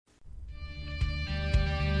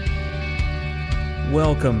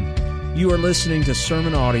Welcome. You are listening to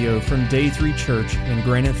sermon audio from Day 3 Church in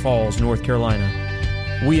Granite Falls, North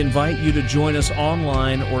Carolina. We invite you to join us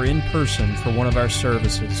online or in person for one of our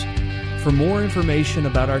services. For more information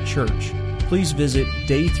about our church, please visit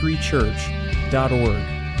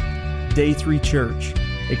day3church.org. Day 3 Church.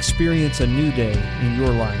 Experience a new day in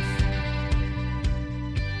your life.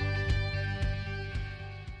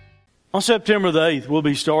 On September the 8th, we'll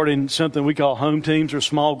be starting something we call Hometeams or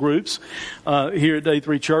small groups here at Day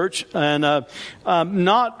 3 Church. And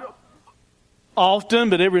not often,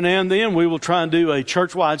 but every now and then, we will try and do a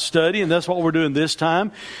church-wide study, and that's what we're doing this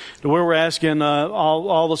time, to where we're asking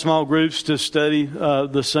all the small groups to study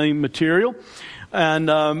the same material. And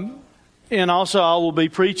also I will be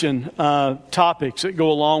preaching topics that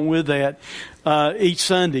go along with that each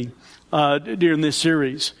Sunday during this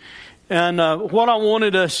series. And what I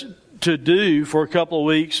wanted us to do for a couple of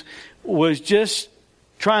weeks was just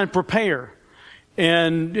try and prepare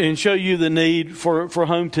and show you the need for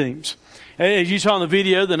home teams. As you saw in the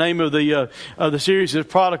video, the name of the series is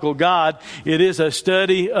Prodigal God. It is a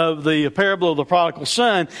study of the parable of the prodigal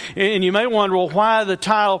son. And you may wonder, well, why the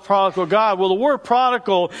title Prodigal God? Well, the word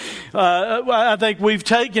prodigal, I think we've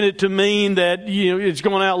taken it to mean that, it's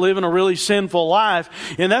going out living a really sinful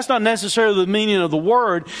life. And that's not necessarily the meaning of the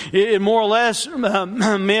word. It more or less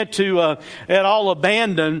meant to at all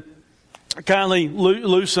abandon, kindly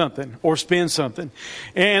lose something or spend something.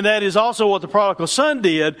 And that is also what the prodigal son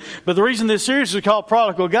did. But the reason this series is called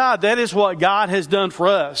Prodigal God, that is what God has done for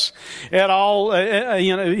us. At all,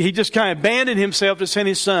 He just kind of abandoned Himself to send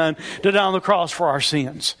His Son to die on the cross for our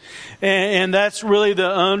sins. And that's really the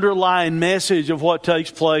underlying message of what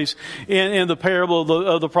takes place in the parable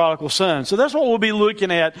of the prodigal son. So that's what we'll be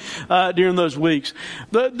looking at during those weeks.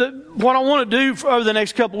 What I want to do over the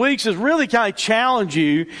next couple of weeks is really kind of challenge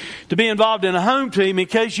you to be involved in a home team in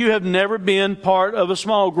case you have never been part of a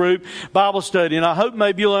small group Bible study. And I hope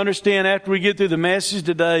maybe you'll understand after we get through the message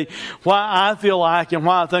today why I feel like and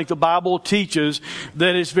why I think the Bible teaches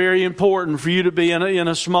that it's very important for you to be in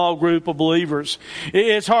a small group of believers.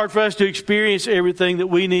 It's hard for us to experience everything that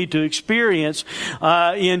we need to experience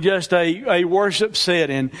in just a worship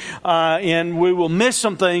setting, and we will miss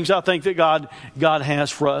some things I think that God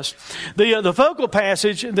has for us. The focal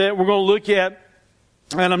passage that we're going to look at,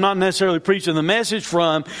 and I'm not necessarily preaching the message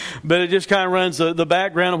from, but it just kind of runs the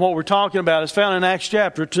background of what we're talking about. It's found in Acts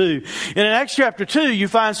chapter 2. And in Acts chapter 2, you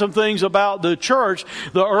find some things about the church,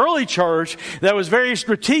 the early church, that was very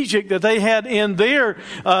strategic that they had in their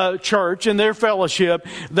church, in their fellowship,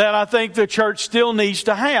 that I think the church still needs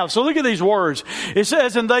to have. So look at these words. It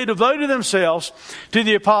says, "And they devoted themselves to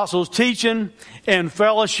the apostles' teaching and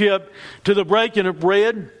fellowship, to the breaking of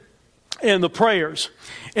bread and the prayers.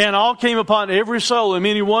 And all came upon every soul, and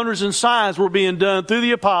many wonders and signs were being done through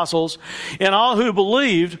the apostles, and all who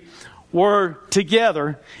believed were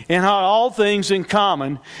together and had all things in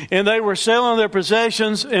common. And they were selling their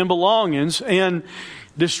possessions and belongings and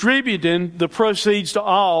distributing the proceeds to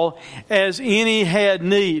all as any had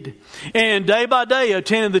need. And day by day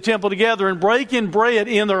attending the temple together and breaking bread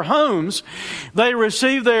in their homes, they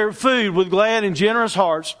received their food with glad and generous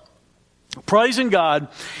hearts, praising God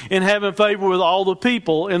and having favor with all the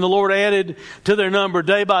people. And the Lord added to their number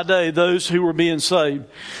day by day those who were being saved."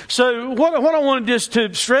 So what I want just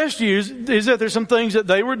to stress to you is that there's some things that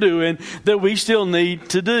they were doing that we still need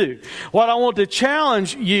to do. What I want to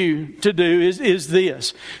challenge you to do is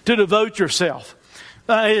this: to devote yourself.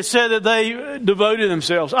 It said that they devoted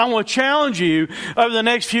themselves. I want to challenge you over the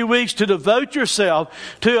next few weeks to devote yourself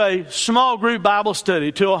to a small group Bible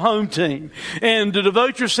study, to a home team, and to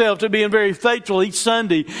devote yourself to being very faithful each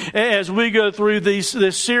Sunday as we go through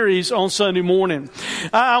this series on Sunday morning.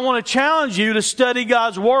 I want to challenge you to study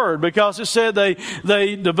God's Word, because it said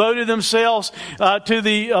they devoted themselves to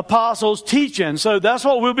the apostles' teaching. So that's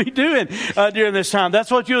what we'll be doing during this time.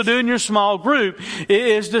 That's what you'll do in your small group,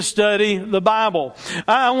 is to study the Bible.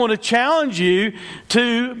 I want to challenge you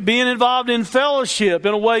to being involved in fellowship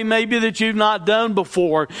in a way maybe that you've not done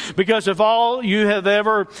before. Because if all you have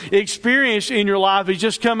ever experienced in your life is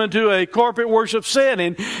just coming to a corporate worship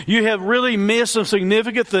setting, you have really missed some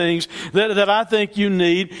significant things that I think you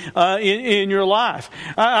need in your life.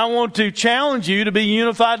 I want to challenge you to be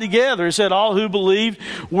unified together. It said all who believed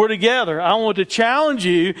were together. I want to challenge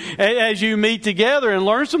you as you meet together and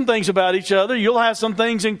learn some things about each other. You'll have some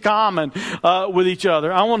things in common with each each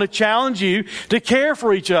other. I want to challenge you to care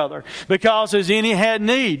for each other, because as any had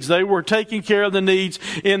needs, they were taking care of the needs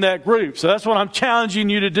in that group. So that's what I'm challenging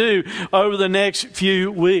you to do over the next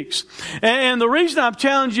few weeks. And the reason I'm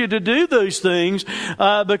challenging you to do those things,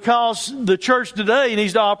 because the church today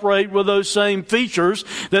needs to operate with those same features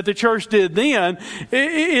that the church did then,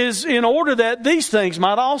 is in order that these things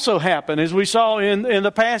might also happen, as we saw in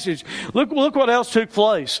the passage. Look what else took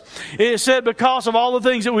place. It said, because of all the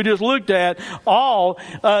things that we just looked at, all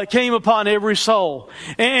came upon every soul.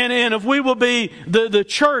 And if we will be the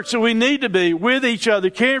church that we need to be, with each other,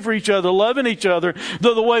 caring for each other, loving each other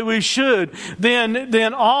the way we should,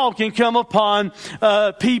 then all can come upon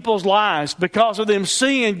people's lives because of them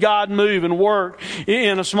seeing God move and work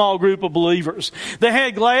in a small group of believers. They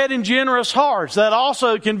had glad and generous hearts. That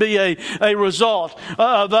also can be a result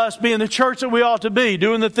of us being the church that we ought to be,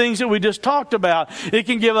 doing the things that we just talked about. It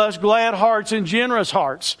can give us glad hearts and generous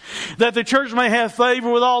hearts. That the church may have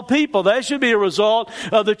favor with all people. That should be a result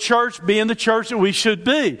of the church being the church that we should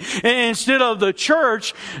be. And instead of the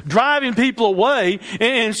church driving people away,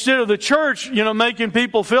 and instead of the church, making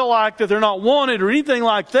people feel like that they're not wanted or anything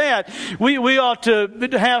like that, we ought to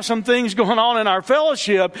have some things going on in our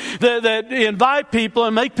fellowship that invite people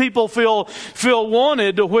and make people feel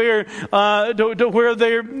wanted, to where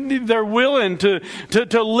they're willing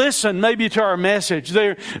to listen maybe to our message.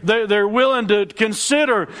 They're willing to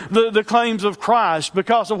consider the claims of Christ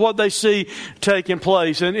because of what they see taking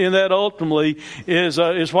place, and that ultimately is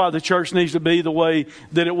why the church needs to be the way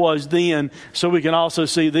that it was then. So we can also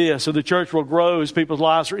see this. So the church will grow as people's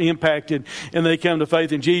lives are impacted and they come to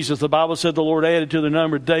faith in Jesus. The Bible said the Lord added to their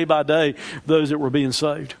number day by day those that were being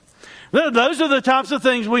saved. Those are the types of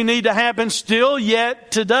things we need to happen still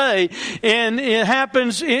yet today. And it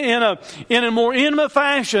happens in a more intimate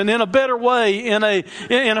fashion, in a better way, in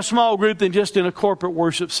a small group than just in a corporate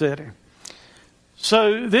worship setting.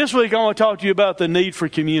 So this week I want to talk to you about the need for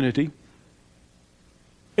community.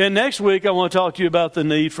 And next week I want to talk to you about the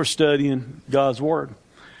need for studying God's Word.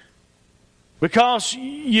 Because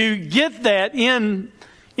you get that in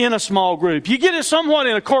a small group. You get it somewhat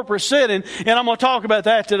in a corporate setting, and I'm going to talk about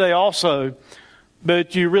that today also.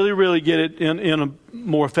 But you really, really get it in a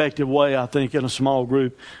more effective way, I think, in a small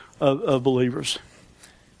group of believers.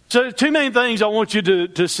 So two main things I want you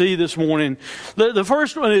to see this morning. The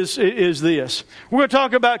first one is this. We're going to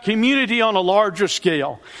talk about community on a larger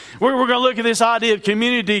scale. We're going to look at this idea of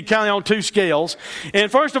community kind of on two scales.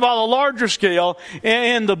 And first of all, a larger scale,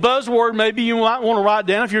 and the buzzword maybe you might want to write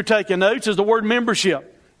down if you're taking notes, is the word membership.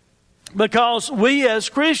 Because we as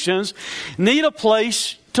Christians need a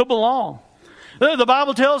place to belong. The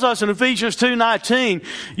Bible tells us in Ephesians 2:19,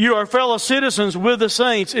 you are fellow citizens with the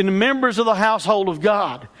saints and members of the household of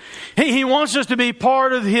God. He wants us to be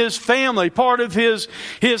part of His family, part of His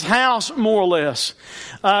house, more or less.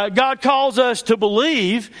 God calls us to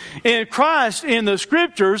believe in Christ in the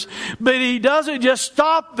Scriptures, but He doesn't just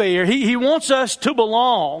stop there. He wants us to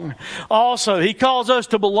belong also. He calls us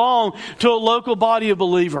to belong to a local body of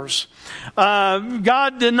believers.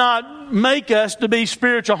 God did not make us to be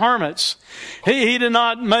spiritual hermits. He did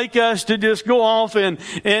not make us to just go off and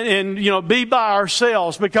be by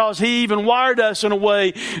ourselves, because He even wired us in a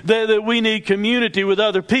way that we need community with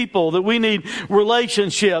other people, that we need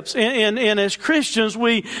relationships. And as Christians,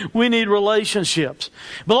 we need relationships.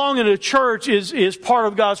 Belonging to a church is part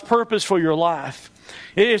of God's purpose for your life.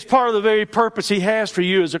 It's part of the very purpose He has for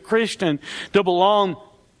you as a Christian, to belong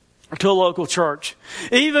to a local church.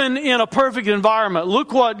 Even in a perfect environment,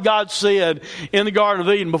 look what God said in the Garden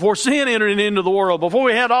of Eden before sin entered into the world, before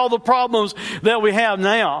we had all the problems that we have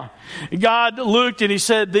now. God looked and He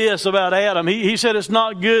said this about Adam. He said it's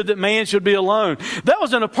not good that man should be alone. That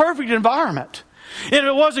was in a perfect environment. And if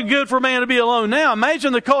it wasn't good for man to be alone now,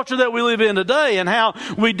 imagine the culture that we live in today, and how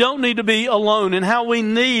we don't need to be alone, and how we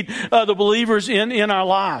need the believers in our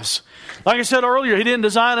lives. Like I said earlier, He didn't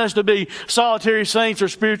design us to be solitary saints or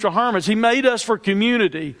spiritual hermits. He made us for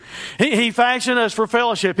community. He fashioned us for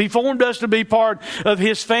fellowship. He formed us to be part of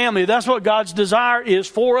His family. That's what God's desire is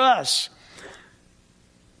for us.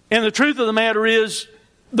 And the truth of the matter is,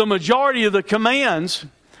 the majority of the commands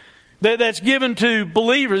that's given to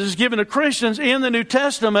believers, is given to Christians in the New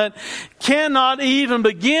Testament, cannot even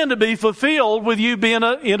begin to be fulfilled with you being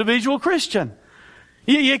an individual Christian.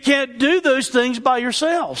 You can't do those things by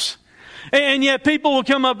yourselves. And yet people will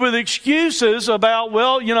come up with excuses about,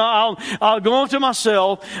 I'll go into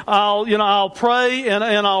myself, I'll pray and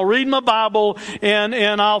I'll read my Bible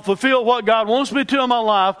and I'll fulfill what God wants me to in my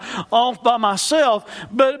life off by myself.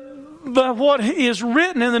 But what is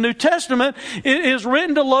written in the New Testament is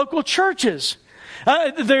written to local churches.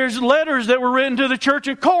 There's letters that were written to the church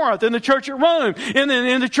at Corinth, and the church at Rome, and then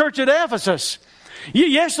in the church at Ephesus.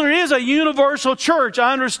 Yes, there is a universal church.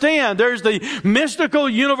 I understand. There's the mystical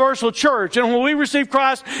universal church. And when we receive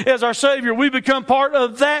Christ as our Savior, we become part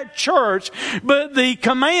of that church. But the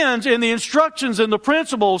commands and the instructions and the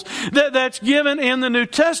principles that's given in the New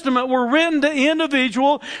Testament were written to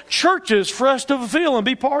individual churches for us to fulfill and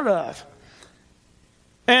be part of.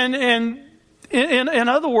 And in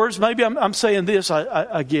other words, maybe I'm saying this,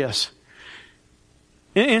 I guess.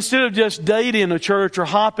 Instead of just dating a church or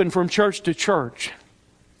hopping from church to church,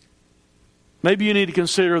 maybe you need to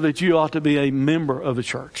consider that you ought to be a member of a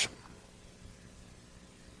church.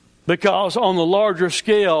 Because on the larger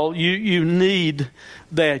scale, you need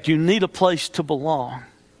that. You need a place to belong.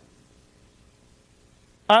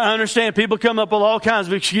 I understand people come up with all kinds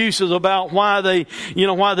of excuses about why they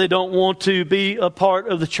don't want to be a part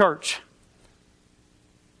of the church.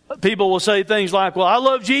 People will say things like, well, I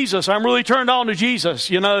love Jesus. I'm really turned on to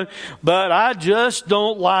Jesus, but I just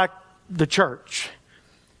don't like the church.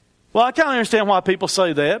 Well, I kind of understand why people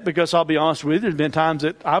say that, because I'll be honest with you, there's been times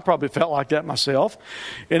that I probably felt like that myself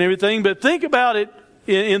and everything. But think about it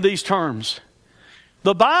in these terms.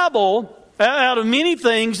 The Bible, out of many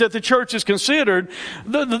things that the church is considered,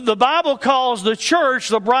 the Bible calls the church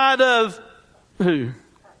the bride of who?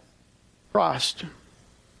 Christ.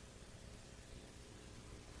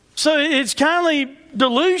 So it's kind of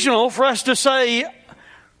delusional for us to say,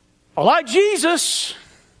 I like Jesus,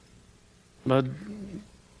 but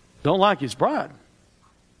don't like His bride.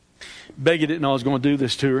 Becky didn't know I was going to do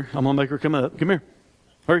this to her. I'm going to make her come up. Come here.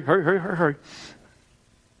 Hurry.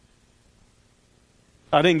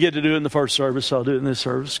 I didn't get to do it in the first service, so I'll do it in this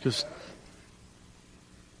service. Because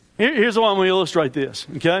here's the one we illustrate this,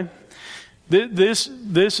 okay? This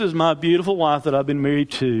is my beautiful wife that I've been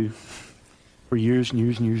married to for years and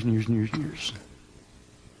years and years and years and years and years.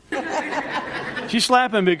 She's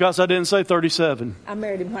slapping because I didn't say 37. I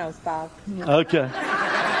married him when I was 5. Okay.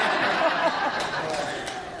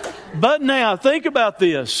 But now, think about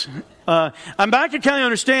this. I can kind of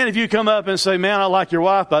understand if you come up and say, man, I like your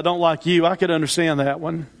wife, but I don't like you. I could understand that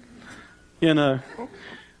one.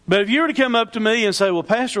 But if you were to come up to me and say, well,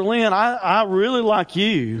 Pastor Lynn, I really like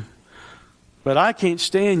you, but I can't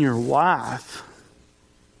stand your wife,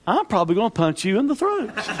 I'm probably going to punch you in the throat.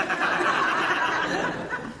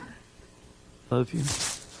 Love you.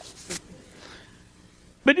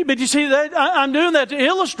 But you see, that I'm doing that to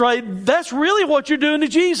illustrate that's really what you're doing to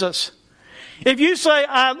Jesus. If you say,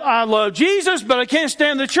 I love Jesus, but I can't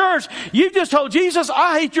stand the church, you've just told Jesus,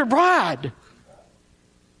 I hate your bride.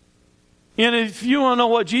 And if you want to know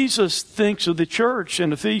what Jesus thinks of the church,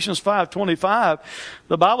 in Ephesians 5:25,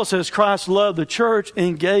 the Bible says Christ loved the church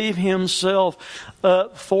and gave Himself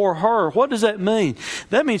up for her. What does that mean?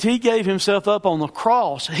 That means He gave Himself up on the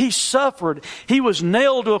cross. He suffered. He was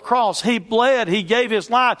nailed to a cross. He bled. He gave His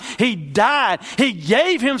life. He died. He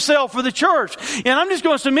gave Himself for the church. And I'm just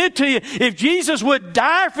going to submit to you, if Jesus would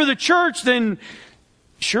die for the church, then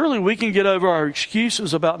surely we can get over our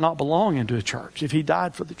excuses about not belonging to a church if He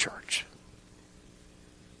died for the church.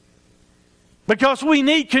 Because we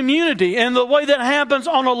need community. And the way that happens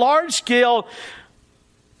on a large scale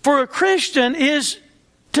for a Christian is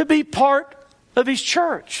to be part of his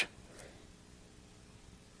church.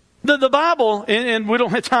 The Bible, and we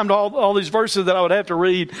don't have time to all these verses that I would have to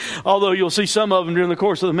read, although you'll see some of them during the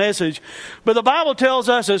course of the message. But the Bible tells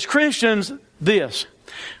us as Christians this.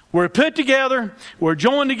 We're put together, we're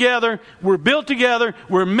joined together, we're built together,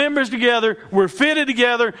 we're members together, we're fitted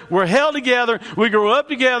together, we're held together, we grow up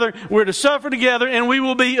together, we're to suffer together, and we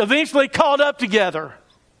will be eventually caught up together.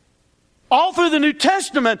 All through the New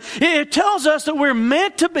Testament, it tells us that we're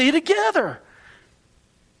meant to be together.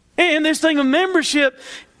 And this thing of membership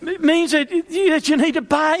means that you need to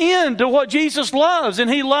buy into what Jesus loves.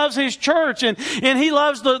 And He loves His church. And He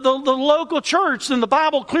loves the local church. And the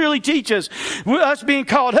Bible clearly teaches us being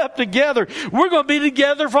called up together. We're going to be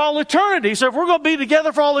together for all eternity. So if we're going to be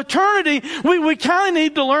together for all eternity, we kind of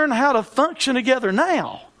need to learn how to function together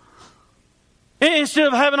now. Instead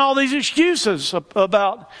of having all these excuses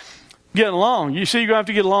about getting along. You see, you're going to have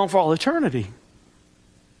to get along for all eternity.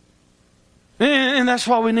 And that's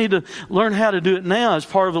why we need to learn how to do it now as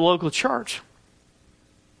part of the local church.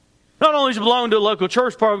 Not only is belonging to a local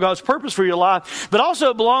church part of God's purpose for your life, but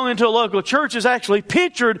also belonging to a local church is actually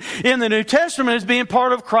pictured in the New Testament as being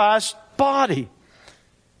part of Christ's body.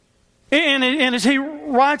 And as he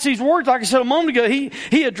writes these words, like I said a moment ago,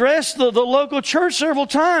 he addressed the local church several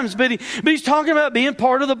times, but he's talking about being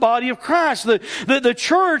part of the body of Christ. The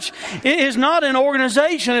church is not an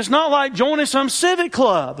organization. It's not like joining some civic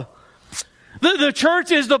club. The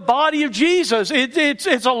church is the body of Jesus.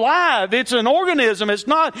 It's alive. It's an organism. It's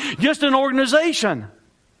not just an organization.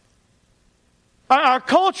 Our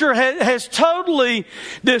culture has totally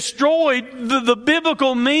destroyed the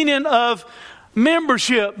biblical meaning of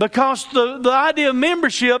membership, because the idea of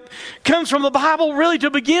membership comes from the Bible really to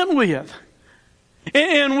begin with.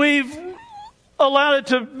 And we've allowed it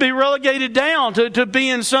to be relegated down to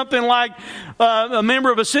being something like a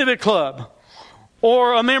member of a civic club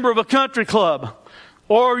or a member of a country club.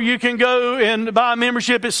 Or you can go and buy a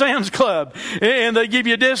membership at Sam's Club, and they give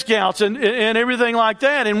you discounts and everything like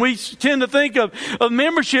that. And we tend to think of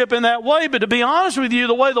membership in that way. But to be honest with you,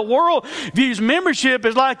 the way the world views membership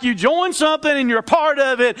is like you join something and you're a part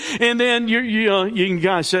of it, and then you can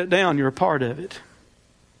kind of sit down, you're a part of it.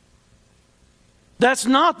 That's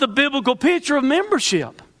not the biblical picture of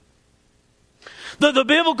membership. The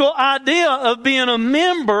biblical idea of being a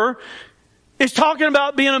member is talking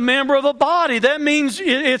about being a member of a body. That means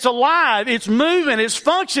it's alive, it's moving, it's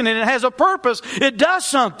functioning, it has a purpose, it does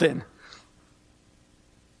something.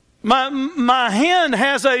 My hand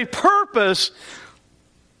has a purpose.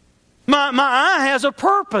 My eye has a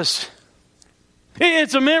purpose.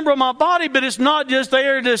 It's a member of my body, but it's not just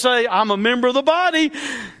there to say, I'm a member of the body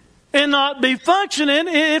and not be functioning.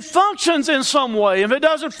 It functions in some way. If it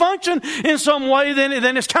doesn't function in some way,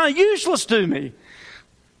 then it's kind of useless to me.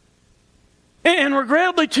 And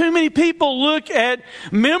regrettably, too many people look at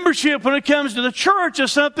membership when it comes to the church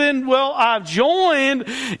as something, well, I've joined,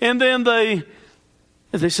 and then they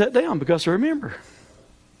sit down because they're a member.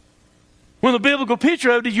 When the biblical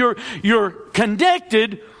picture of it, you're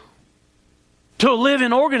connected to a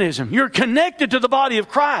living organism. You're connected to the body of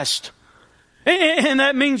Christ. And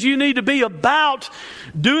that means you need to be about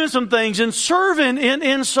doing some things and serving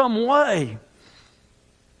in some way.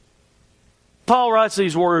 Paul writes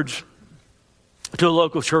these words to a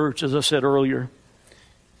local church, as I said earlier.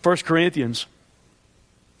 1 Corinthians.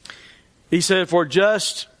 He said, for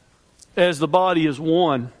just as the body is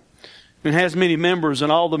one and has many members,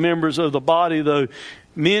 and all the members of the body, though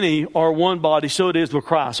many, are one body, so it is with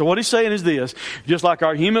Christ. So what he's saying is this: just like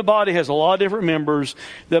our human body has a lot of different members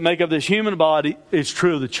that make up this human body, it's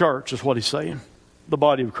true of the church, is what he's saying. The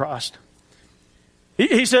body of Christ.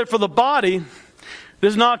 He said, for the body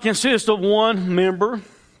does not consist of one member,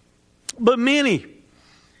 but many.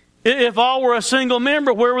 If all were a single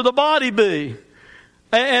member, where would the body be?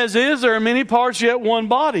 As is, there are many parts, yet one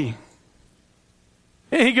body.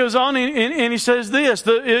 And he goes on and he says this: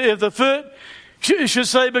 if the foot should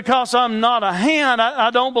say, because I'm not a hand, I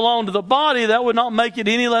don't belong to the body, that would not make it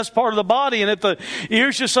any less part of the body. And if the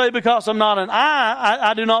ear should say, because I'm not an eye,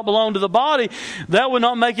 I do not belong to the body, that would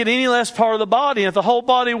not make it any less part of the body. And if the whole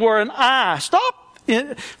body were an eye,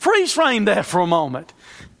 freeze frame that for a moment.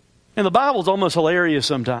 And the Bible's almost hilarious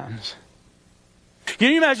sometimes.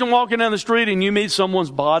 Can you imagine walking down the street and you meet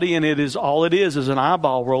someone's body and all it is an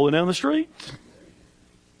eyeball rolling down the street?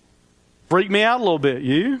 Freak me out a little bit,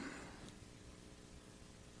 you?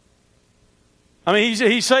 I mean,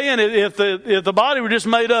 he's saying if the body were just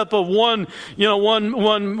made up of one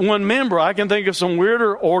member, I can think of some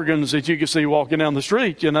weirder organs that you could see walking down the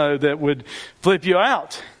street, that would flip you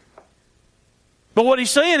out. But what he's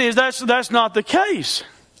saying is that's not the case.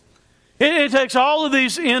 It takes all of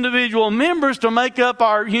these individual members to make up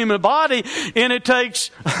our human body, and it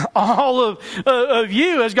takes all of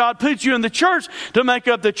you, as God puts you in the church, to make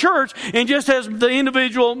up the church. And just as the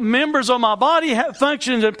individual members of my body have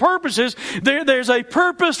functions and purposes, there's a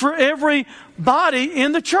purpose for every body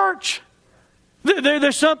in the church.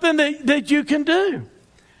 There's something that you can do.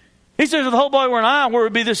 He says, if the whole body were an eye, where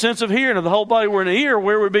would be the sense of hearing? If the whole body were an ear,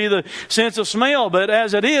 where would be the sense of smell? But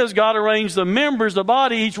as it is, God arranged the members, the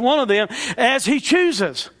body, each one of them, as He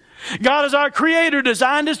chooses. God, as our Creator,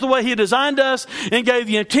 designed us the way He designed us and gave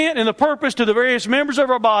the intent and the purpose to the various members of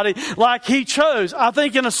our body like He chose. I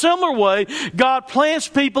think in a similar way, God plants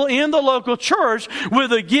people in the local church with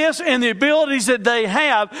the gifts and the abilities that they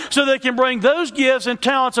have, so they can bring those gifts and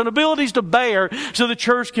talents and abilities to bear so the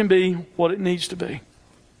church can be what it needs to be.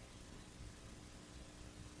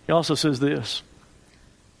 He also says this.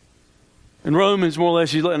 In Romans, more or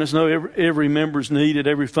less, he's letting us know every member's needed,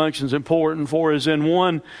 every function's important. For as in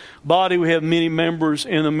one body we have many members,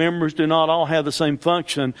 and the members do not all have the same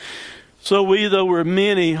function. So we, though we're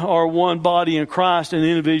many, are one body in Christ and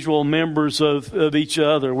individual members of each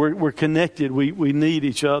other. We're connected. We need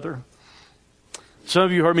each other. Some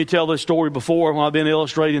of you heard me tell this story before when I've been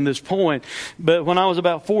illustrating this point. But when I was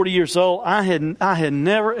about 40 years old, I had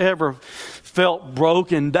never, ever felt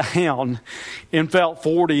broken down and felt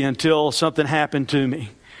 40 until something happened to me.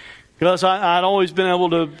 Because I'd always been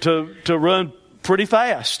able to run pretty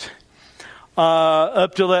fast.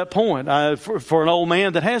 up to that point. For an old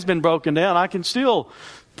man that has been broken down, I can still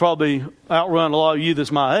probably outrun a lot of you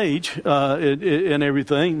that's my age and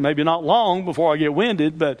everything. Maybe not long before I get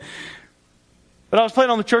winded, but I was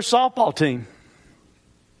playing on the church softball team.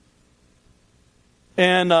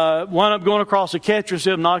 And wound up going across the catcher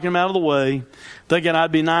instead of knocking him out of the way, thinking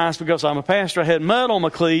I'd be nice because I'm a pastor. I had mud on my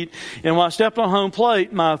cleat, and when I stepped on home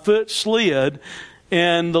plate, my foot slid,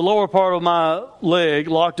 and the lower part of my leg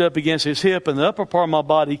locked up against his hip, and the upper part of my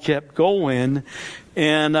body kept going,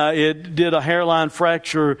 and it did a hairline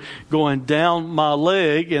fracture going down my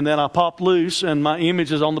leg, and then I popped loose, and my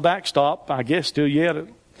image is on the backstop, I guess still yet at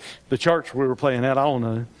the church we were playing at, I don't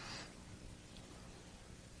know.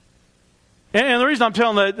 And the reason I'm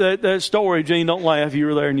telling that story, Gene, don't laugh, you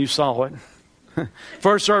were there and you saw it.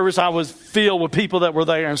 First service, I was filled with people that were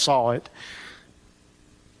there and saw it.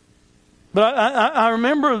 But I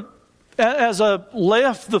remember as I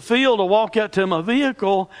left the field to walk out to my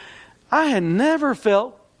vehicle, I had never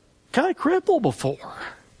felt kind of crippled before.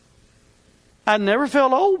 I'd never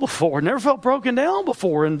felt old before, never felt broken down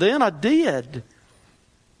before, and then I did.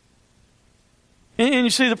 And you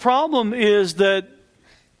see, the problem is that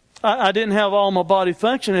I didn't have all my body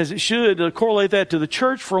function as it should. To correlate that to the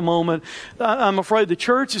church for a moment, I'm afraid the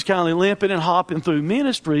church is kind of limping and hopping through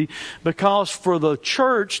ministry, because for the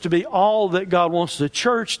church to be all that God wants the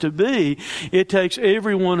church to be, it takes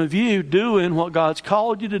every one of you doing what God's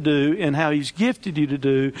called you to do and how He's gifted you to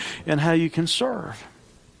do and how you can serve.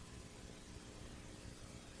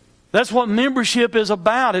 That's what membership is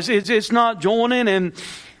about. It's not joining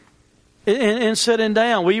and sitting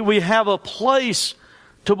down. We have a place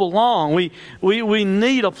to belong. We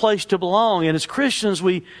need a place to belong. And as Christians,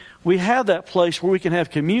 we have that place where we can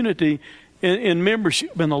have community in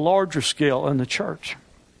membership in the larger scale in the church.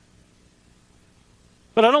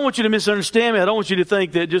 But I don't want you to misunderstand me. I don't want you to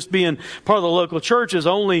think that just being part of the local church is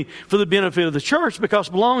only for the benefit of the church, because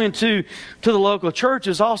belonging to the local church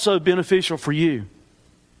is also beneficial for you.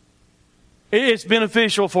 It's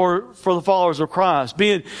beneficial for the followers of Christ.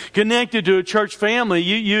 Being connected to a church family,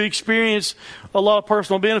 you experience a lot of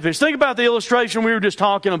personal benefits. Think about the illustration we were just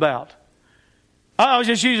talking about. I was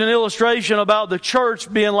just using an illustration about the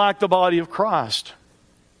church being like the body of Christ.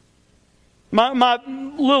 My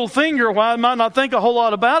little finger, while I might not think a whole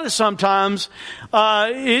lot about it sometimes,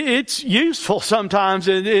 it's useful sometimes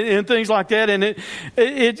in things like that. And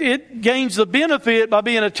it gains the benefit by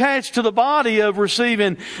being attached to the body of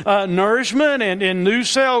receiving nourishment and new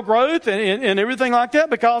cell growth and everything like that,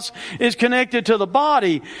 because it's connected to the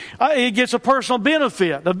body. It gets a personal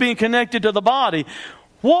benefit of being connected to the body.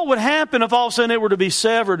 What would happen if all of a sudden it were to be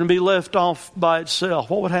severed and be left off by itself?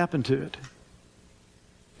 What would happen to it?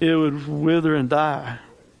 It would wither and die.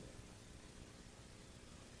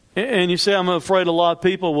 And you say, I'm afraid a lot of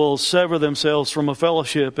people will sever themselves from a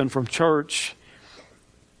fellowship and from church.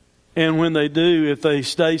 And when they do, if they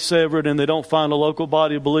stay severed and they don't find a local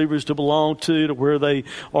body of believers to belong to where they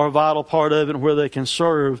are a vital part of it and where they can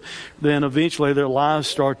serve, then eventually their lives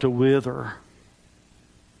start to wither.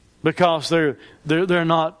 Because they're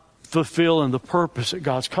not fulfilling the purpose that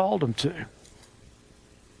God's called them to.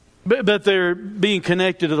 But their being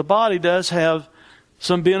connected to the body does have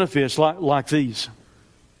some benefits like these.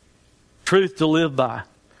 Truth to live by.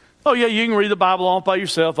 Oh yeah, you can read the Bible all by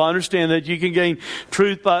yourself. I understand that. You can gain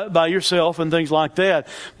truth by yourself and things like that.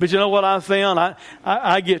 But you know what I found?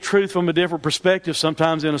 I get truth from a different perspective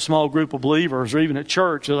sometimes in a small group of believers, or even at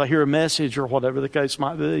church as I hear a message or whatever the case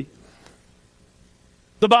might be.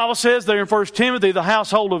 The Bible says there in 1 Timothy, the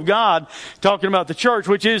household of God, talking about the church,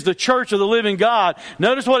 which is the church of the living God.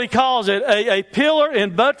 Notice what he calls it, a pillar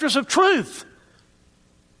and buttress of truth.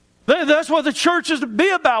 That's what the church is to be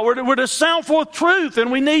about. We're to sound forth truth,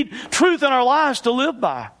 and we need truth in our lives to live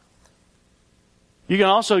by. You can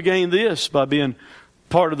also gain this by being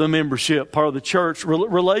part of the membership, part of the church,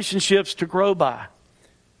 relationships to grow by.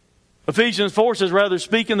 Ephesians 4 says, rather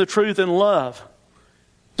speaking the truth in love.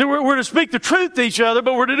 So we're to speak the truth to each other,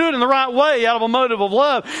 but we're to do it in the right way out of a motive of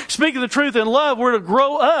love. Speaking the truth in love, we're to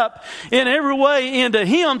grow up in every way into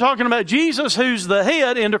Him, talking about Jesus, who's the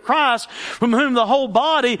head, into Christ, from whom the whole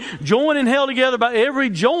body, joined and held together by every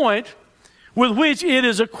joint with which it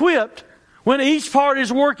is equipped, when each part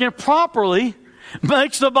is working properly,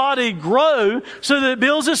 makes the body grow so that it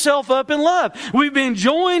builds itself up in love. We've been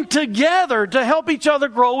joined together to help each other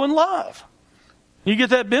grow in love. You get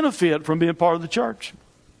that benefit from being part of the church.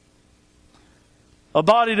 A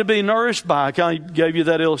body to be nourished by. I kind of gave you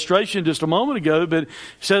that illustration just a moment ago, but it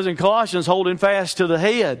says in Colossians, holding fast to the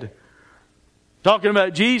head. Talking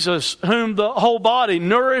about Jesus, whom the whole body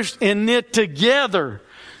nourished and knit together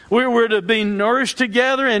We're to be nourished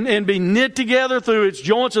together and be knit together through its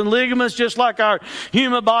joints and ligaments, just like our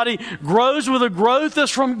human body grows with a growth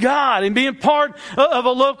that's from God. And being part of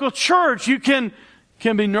a local church, you can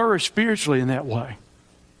be nourished spiritually in that way.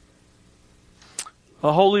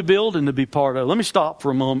 A holy building to be part of. Let me stop for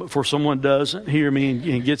a moment before someone doesn't hear me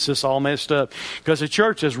and gets this all messed up. Because the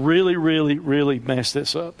church has really, really, really messed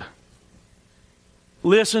this up.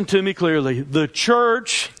 Listen to me clearly. The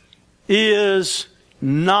church is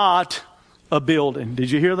not a building. Did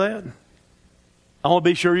you hear that? I want to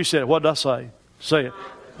be sure you said it. What did I say? Say it.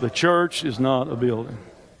 The church is not a building.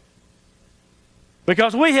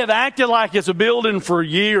 Because we have acted like it's a building for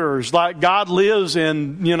years, like God lives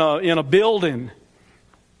in a building.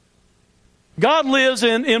 God lives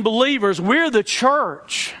in believers. We're the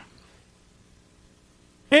church.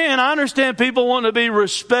 And I understand people want to be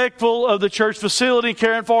respectful of the church facility,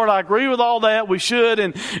 caring for it. I agree with all that. We should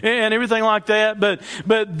and everything like that.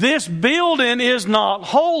 But this building is not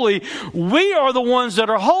holy. We are the ones that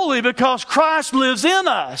are holy because Christ lives in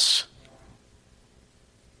us.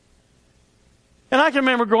 And I can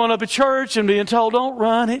remember growing up at church and being told, don't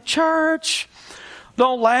run at church.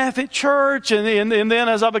 Don't laugh at church. And then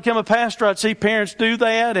as I became a pastor, I'd see parents do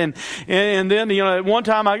that. And then, at one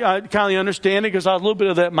time I kind of understand it because I had a little bit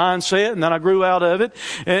of that mindset, and then I grew out of it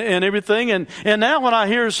and everything. And now when I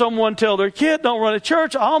hear someone tell their kid, don't run at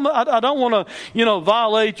church, I don't want to,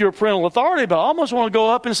 violate your parental authority, but I almost want to go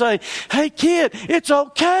up and say, hey kid, it's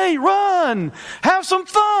okay, run. Have some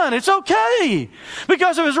fun. It's okay.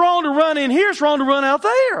 Because if it's wrong to run in here, it's wrong to run out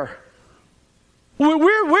there.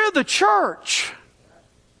 We're the church.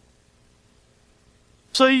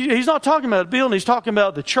 So he's not talking about a building. He's talking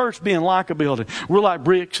about the church being like a building. We're like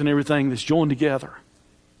bricks and everything that's joined together.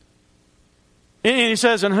 And he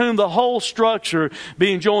says, in whom the whole structure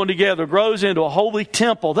being joined together grows into a holy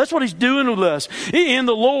temple. That's what he's doing with us in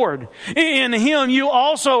the Lord. In him you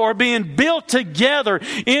also are being built together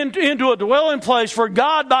into a dwelling place for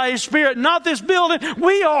God by his Spirit. Not this building,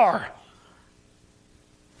 we are.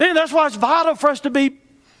 And that's why it's vital for us to be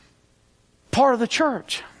part of the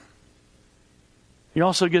church. You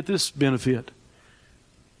also get this benefit.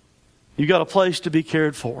 You got a place to be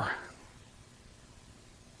cared for.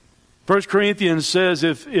 1 Corinthians says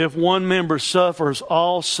if one member suffers,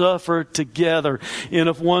 all suffer together. And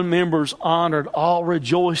if one member is honored, all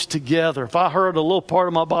rejoice together. If I hurt a little part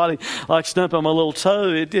of my body, like stumping my little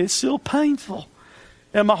toe, it's still painful.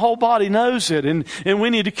 And my whole body knows it. And we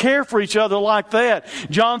need to care for each other like that.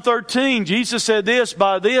 John 13, Jesus said this,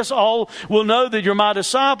 by this all will know that you're my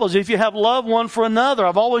disciples if you have love one for another.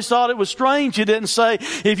 I've always thought it was strange. He didn't say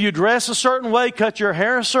if you dress a certain way, cut your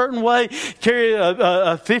hair a certain way, carry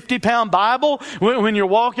a 50-pound Bible when you're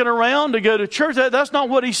walking around to go to church. That's not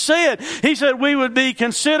what he said. He said we would be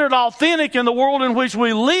considered authentic in the world in which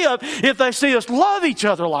we live if they see us love each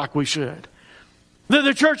other like we should.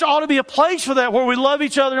 The church ought to be a place for that, where we love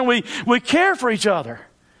each other and we care for each other.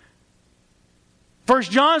 1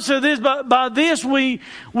 John said this, by this we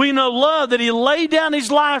know love, that he laid down his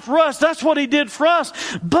life for us. That's what he did for us.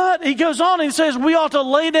 But he goes on and says we ought to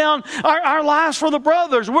lay down our lives for the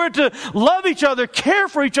brothers. We're to love each other, care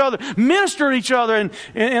for each other, minister to each other.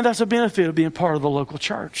 And that's a benefit of being part of the local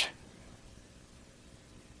church.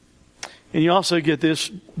 And you also get this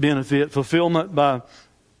benefit, fulfillment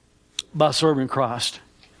by serving Christ.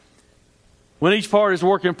 When each part is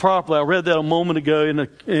working properly, I read that a moment ago and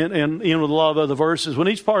with a lot of other verses. When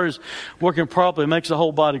each part is working properly, it makes the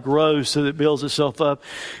whole body grow so that it builds itself up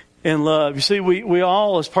in love. You see, we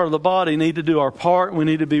all, as part of the body, need to do our part. We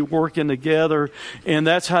need to be working together. And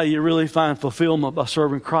that's how you really find fulfillment, by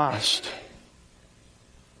serving Christ.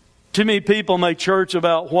 Too many people make church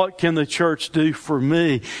about what can the church do for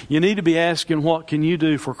me. You need to be asking, what can you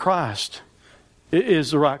do for Christ? It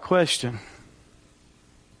is the right question.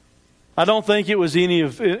 I don't think it was any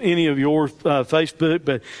of your Facebook,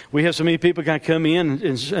 but we have so many people kind of come in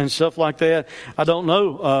and stuff like that. I don't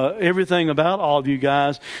know everything about all of you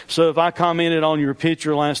guys. So if I commented on your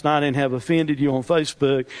picture last night and have offended you on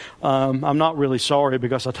Facebook, I'm not really sorry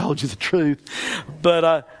because I told you the truth.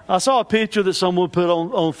 But I saw a picture that someone put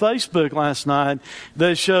on Facebook last night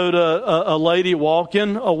that showed a lady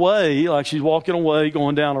walking away, like she's walking away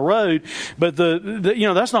going down a road. But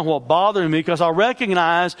that's not what bothered me, because I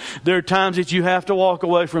recognize there are times that you have to walk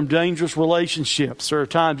away from dangerous relationships. There are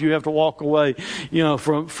times you have to walk away,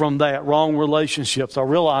 from that wrong relationships. I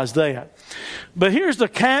realize that. But here's the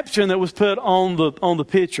caption that was put on the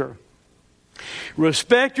picture.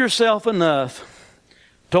 Respect yourself enough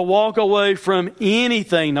to walk away from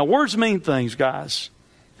anything. Now, words mean things, guys.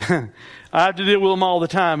 I have to deal with them all the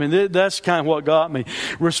time, and that's kind of what got me.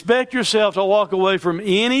 Respect yourself to walk away from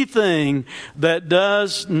anything that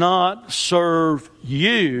does not serve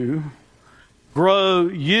you, grow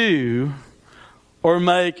you, or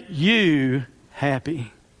make you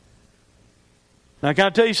happy. Now, can I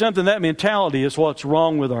tell you something? That mentality is what's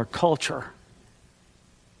wrong with our culture.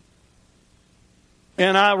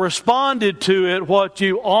 And I responded to it, what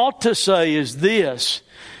you ought to say is this: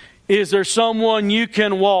 is there someone you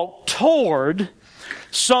can walk toward,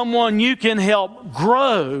 someone you can help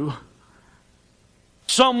grow,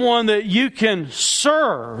 someone that you can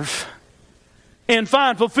serve, and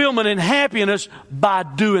find fulfillment and happiness by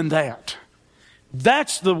doing that?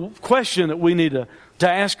 That's the question that we need to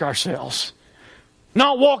ask ourselves.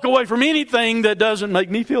 Not walk away from anything that doesn't make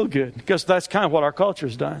me feel good, because that's kind of what our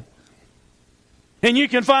culture's done. And you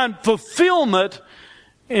can find fulfillment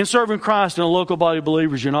in serving Christ in a local body of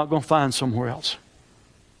believers you're not going to find somewhere else.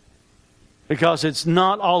 Because it's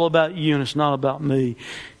not all about you and it's not about me.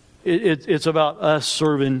 It's about us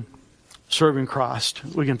serving Christ.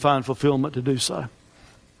 We can find fulfillment to do so.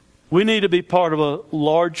 We need to be part of a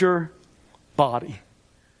larger body.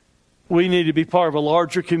 We need to be part of a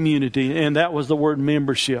larger community, and that was the word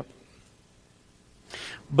membership.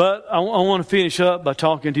 But I want to finish up by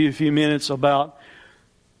talking to you a few minutes about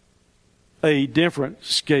a different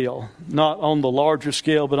scale, not on the larger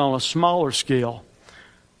scale, but on a smaller scale.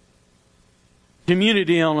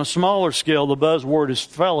 Community on a smaller scale, the buzzword is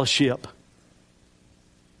fellowship.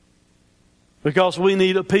 Because we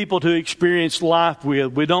need a people to experience life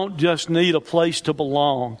with. We don't just need a place to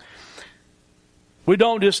belong. We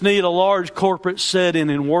don't just need a large corporate setting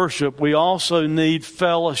in worship. We also need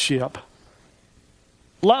fellowship.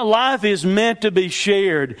 Life is meant to be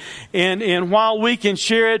shared. And while we can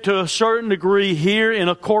share it to a certain degree here in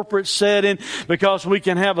a corporate setting, because we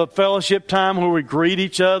can have a fellowship time where we greet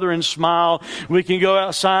each other and smile, we can go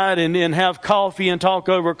outside and have coffee and talk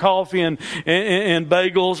over coffee and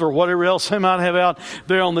bagels or whatever else they might have out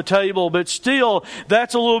there on the table. But still,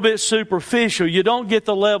 that's a little bit superficial. You don't get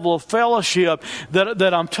the level of fellowship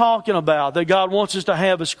that I'm talking about, that God wants us to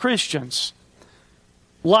have as Christians.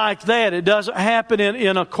 Like that. It doesn't happen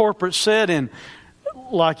in a corporate setting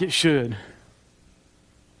like it should.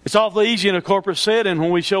 It's awfully easy in a corporate setting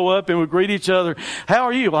when we show up and we greet each other. How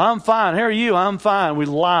are you? Well, I'm fine. How are you? I'm fine. We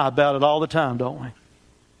lie about it all the time, don't we?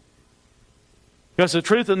 Because the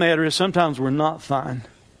truth of the matter is sometimes we're not fine.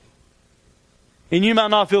 And you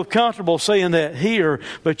might not feel comfortable saying that here,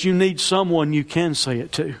 but you need someone you can say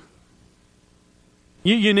it to.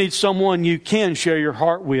 You need someone you can share your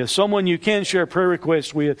heart with, someone you can share prayer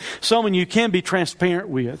requests with, someone you can be transparent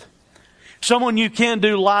with, someone you can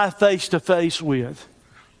do life face to face with.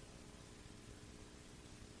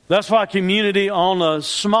 That's why community on a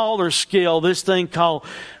smaller scale, this thing called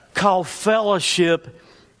fellowship,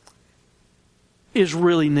 is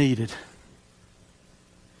really needed.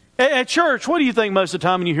 At church, what do you think most of the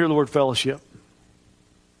time when you hear the word fellowship?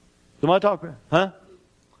 Somebody talk about it? Huh?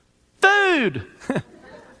 Food!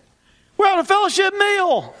 We're on a fellowship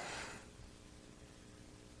meal.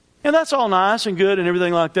 And that's all nice and good and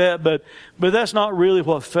everything like that, but that's not really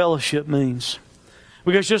what fellowship means.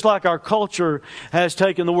 Because just like our culture has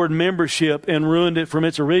taken the word membership and ruined it from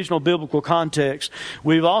its original biblical context,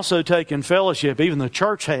 we've also taken fellowship, even the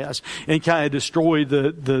church has, and kind of destroyed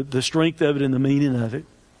the strength of it and the meaning of it.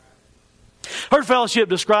 Heard fellowship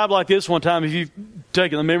described like this one time. If you've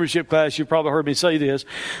taken the membership class, you've probably heard me say this.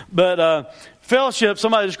 But fellowship,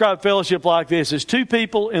 somebody described fellowship like this: as two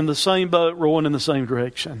people in the same boat rowing in the same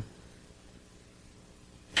direction.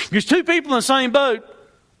 Because two people in the same boat,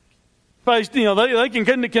 they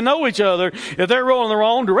can know each other. If they're rowing in the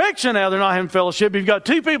wrong direction now, they're not having fellowship. If you've got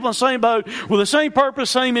two people in the same boat with the same purpose,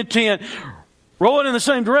 same intent, rowing in the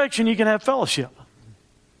same direction, you can have fellowship.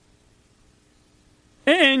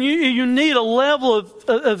 And you need a level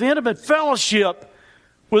of intimate fellowship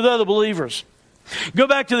with other believers. Go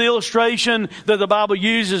back to the illustration that the Bible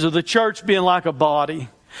uses of the church being like a body.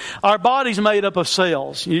 Our body's made up of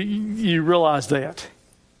cells. You realize that.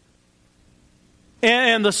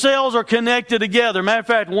 And the cells are connected together. Matter of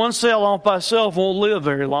fact, one cell off by itself won't live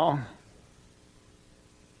very long.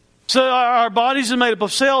 So our bodies are made up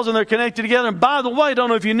of cells and they're connected together. And by the way, I don't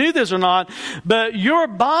know if you knew this or not, but your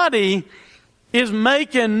body is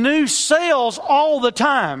making new cells all the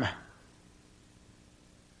time.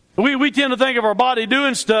 We tend to think of our body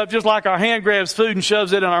doing stuff just like our hand grabs food and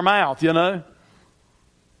shoves it in our mouth, you know.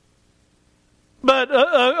 But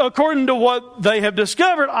according to what they have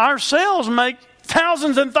discovered, our cells make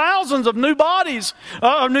thousands and thousands of new bodies,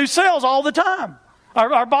 new cells all the time.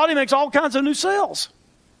 Our body makes all kinds of new cells.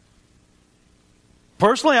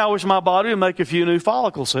 Personally, I wish my body would make a few new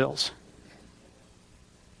follicle cells.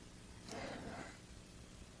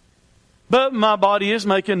 But my body is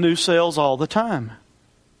making new cells all the time.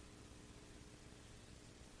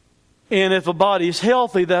 And if a body is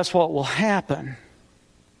healthy, that's what will happen.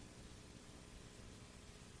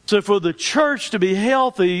 So for the church to be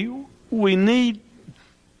healthy, we need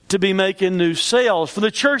to be making new cells. For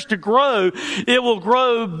the church to grow, it will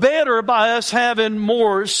grow better by us having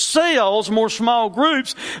more cells, more small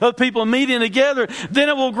groups of people meeting together, than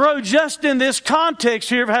it will grow just in this context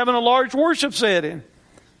here of having a large worship setting.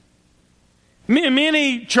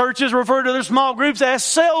 Many churches refer to their small groups as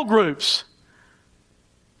cell groups.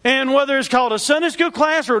 And whether it's called a Sunday school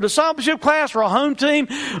class or a discipleship class or a home team,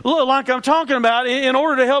 like I'm talking about, in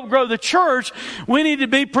order to help grow the church, we need to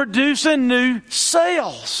be producing new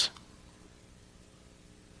cells.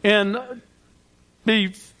 And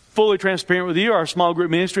be fully transparent with you, our small group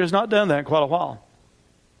ministry has not done that in quite a while.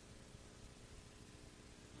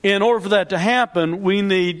 In order for that to happen, we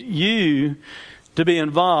need you to be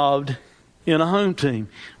involved in a home team.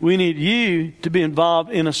 We need you to be involved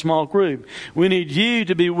in a small group. We need you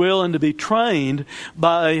to be willing to be trained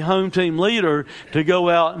by a home team leader to go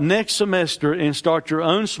out next semester and start your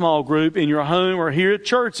own small group in your home or here at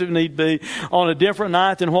church if need be on a different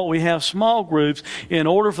night than what we have small groups in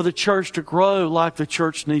order for the church to grow like the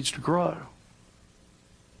church needs to grow.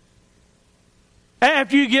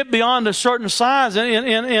 After you get beyond a certain size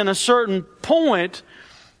in a certain point,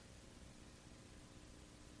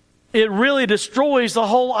 it really destroys the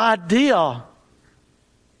whole idea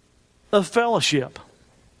of fellowship.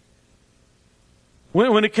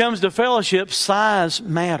 When it comes to fellowship, size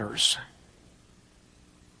matters.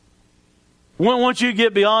 Once you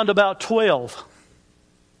get beyond about 12,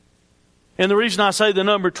 and the reason I say the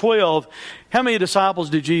number 12, how many disciples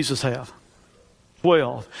did Jesus have?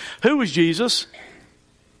 12. Who was Jesus?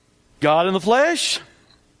 God in the flesh.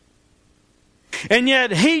 And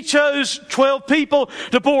yet He chose 12 people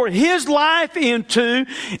to pour His life into,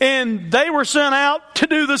 and they were sent out to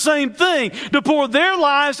do the same thing, to pour their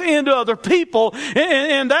lives into other people.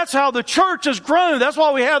 And that's how the church has grown. That's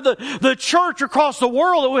why we have the church across the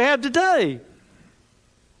world that we have today.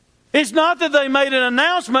 It's not that they made an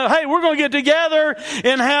announcement, hey, we're going to get together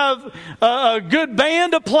and have a good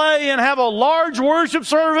band to play and have a large worship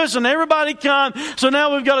service and everybody come. So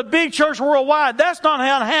now we've got a big church worldwide. That's not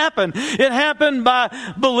how it happened. It happened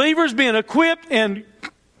by believers being equipped and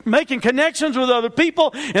making connections with other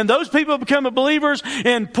people, and those people become believers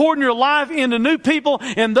and pouring your life into new people,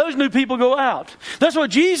 and those new people go out. That's what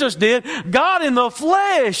Jesus did. God in the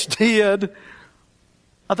flesh did.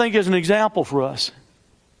 I think is an example for us.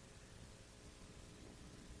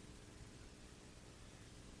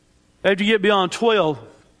 After you get beyond 12,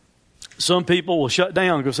 some people will shut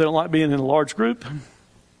down because they don't like being in a large group.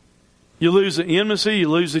 You lose the intimacy, you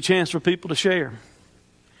lose the chance for people to share.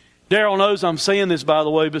 Daryl knows I'm saying this, by the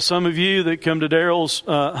way, but some of you that come to Daryl's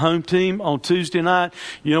home team on Tuesday night,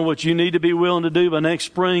 you know what you need to be willing to do by next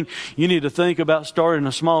spring? You need to think about starting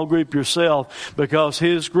a small group yourself, because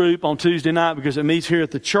his group on Tuesday night, because it meets here at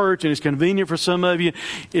the church and it's convenient for some of you,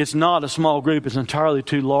 it's not a small group. It's entirely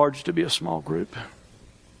too large to be a small group.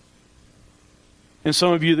 And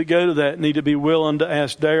some of you that go to that need to be willing to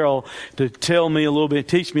ask Daryl to tell me a little bit,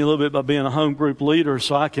 teach me a little bit about being a home group leader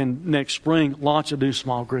so I can next spring launch a new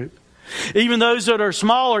small group. Even those that are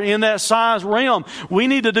smaller in that size realm, we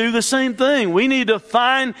need to do the same thing. We need to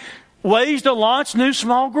find ways to launch new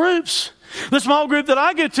small groups. The small group that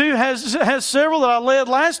I get to has several that I led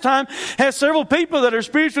last time, has several people that are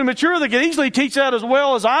spiritually mature that can easily teach that as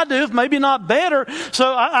well as I do, if maybe not better.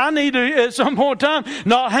 So I need to, at some point in time,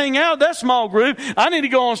 not hang out with that small group. I need to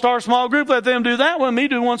go and start a small group, let them do that one, me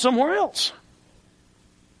do one somewhere else.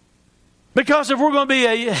 Because if we're going to be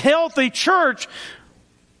a healthy church,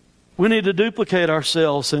 we need to duplicate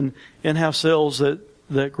ourselves and have cells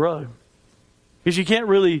that grow. Because you can't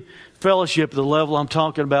really fellowship at the level I'm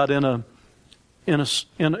talking about in a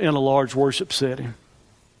large worship setting.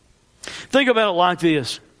 Think about it like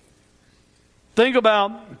this. Think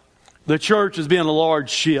about the church as being a large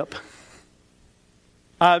ship.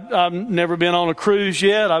 I've never been on a cruise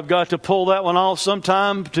yet. I've got to pull that one off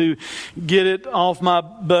sometime to get it off my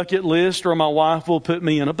bucket list, or my wife will put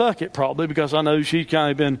me in a bucket probably, because I know she's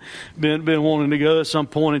kind of been wanting to go at some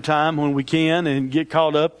point in time when we can and get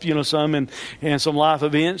caught up, some and some life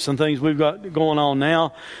events and things we've got going on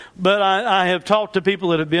now. But I have talked to people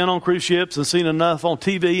that have been on cruise ships and seen enough on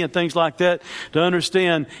TV and things like that to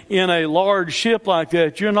understand in a large ship like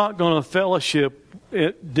that, you're not going to fellowship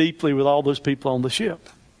it deeply with all those people on the ship.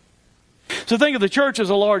 So think of the church as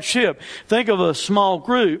a large ship. Think of a small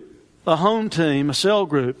group a home team, a cell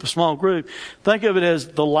group, a small group, think of it as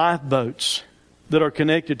the lifeboats that are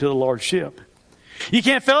connected to the large ship. You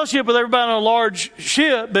can't fellowship with everybody on a large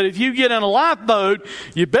ship, but if you get in a lifeboat,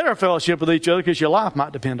 you better fellowship with each other because your life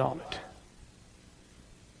might depend on it.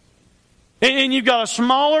 And you've got a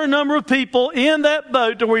smaller number of people in that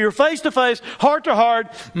boat to where you're face to face, heart to heart,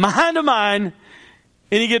 mind to mind,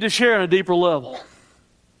 and you get to share on a deeper level.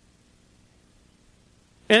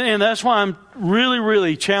 And that's why I'm really,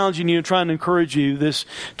 really challenging you and trying to encourage you this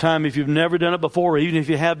time, if you've never done it before, or even if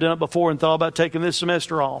you have done it before and thought about taking this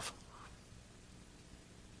semester off.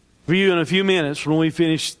 For you in a few minutes when we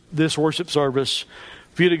finish this worship service,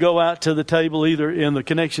 for you to go out to the table either in the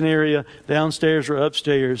connection area, downstairs or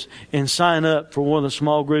upstairs, and sign up for one of the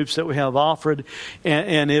small groups that we have offered.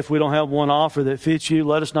 And if we don't have one offer that fits you,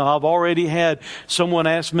 let us know. I've already had someone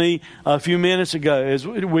ask me a few minutes ago as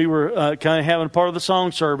we were kind of having part of the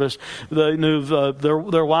song service. They knew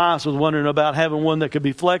their wives was wondering about having one that could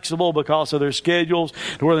be flexible because of their schedules,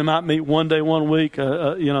 to where they might meet one day one week,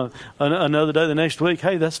 another day the next week.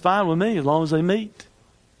 Hey, that's fine with me as long as they meet.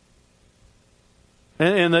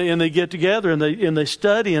 And they get together and they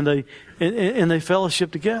study and they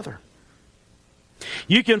fellowship together.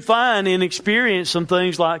 You can find and experience some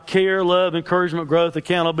things like care, love, encouragement, growth,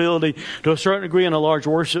 accountability to a certain degree in a large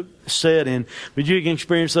worship setting. But you can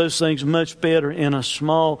experience those things much better in a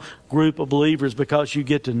small group of believers because you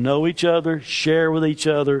get to know each other, share with each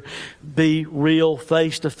other, be real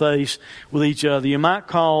face to face with each other. You might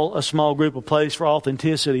call a small group a place for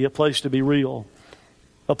authenticity, a place to be real,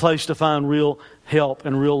 a place to find real help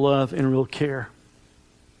and real love and real care.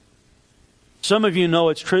 Some of you know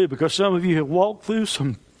it's true because some of you have walked through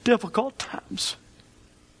some difficult times.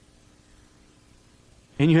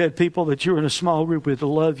 And you had people that you were in a small group with to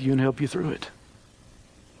love you and help you through it.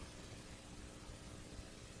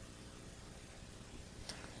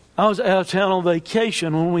 I was out of town on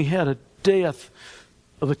vacation when we had a death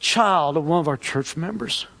of a child of one of our church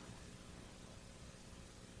members.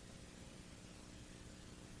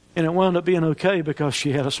 And it wound up being okay because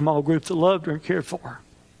she had a small group that loved her and cared for her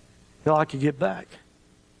till I could get back.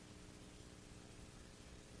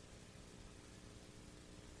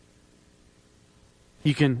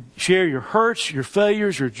 You can share your hurts, your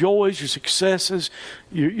failures, your joys, your successes,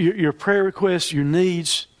 your prayer requests, your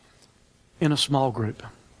needs in a small group.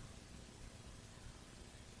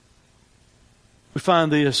 We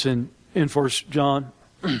find this in 1 John.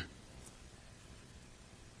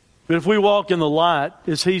 But if we walk in the light,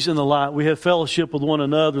 as He's in the light, we have fellowship with one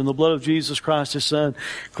another, and the blood of Jesus Christ, His Son,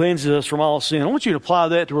 cleanses us from all sin. I want you to apply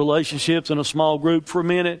that to relationships in a small group for a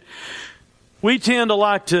minute. We tend to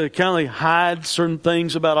like to kind of hide certain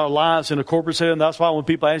things about our lives in a corporate setting. That's why when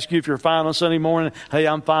people ask you if you're fine on Sunday morning, hey,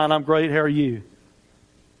 I'm fine, I'm great, how are you?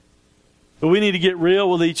 But we need to get real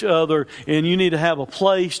with each other, and you need to have a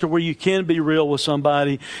place to where you can be real with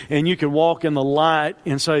somebody, and you can walk in the light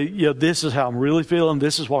and say, yeah, this is how I'm really feeling,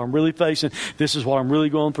 this is what I'm really facing, this is what I'm really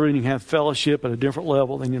going through, and you can have fellowship at a different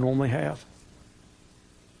level than you normally have.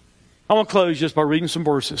 I want to close just by reading some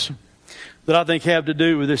verses that I think have to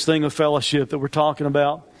do with this thing of fellowship that we're talking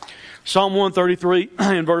about. Psalm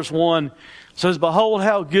 133 in verse 1 says, "Behold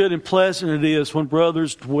how good and pleasant it is when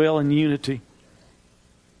brothers dwell in unity."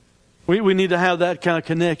 We need to have that kind of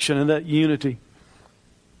connection and that unity.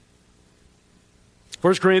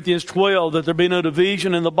 1 Corinthians 12, that there be no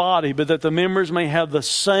division in the body, but that the members may have the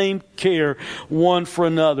same care one for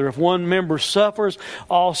another. If one member suffers,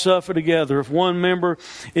 all suffer together. If one member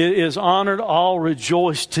is honored, all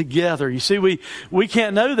rejoice together. You see, we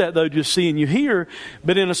can't know that, though, just seeing you here.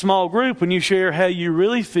 But in a small group, when you share how you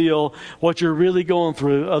really feel, what you're really going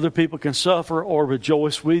through, other people can suffer or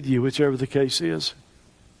rejoice with you, whichever the case is.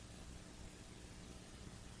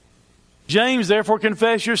 James, therefore,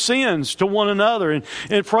 confess your sins to one another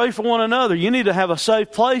and pray for one another. You need to have a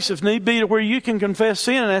safe place, if need be, to where you can confess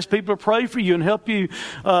sin and ask people to pray for you and help you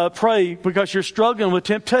pray because you're struggling with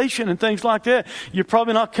temptation and things like that. You're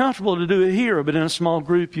probably not comfortable to do it here, but in a small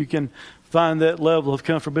group you can find that level of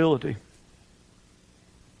comfortability.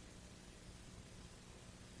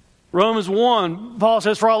 Romans 1, Paul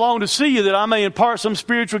says, "For I long to see you that I may impart some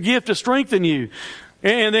spiritual gift to strengthen you."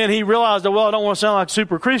 And then he realized that, well, I don't want to sound like a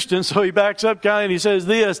super Christian, so he backs up kind of and he says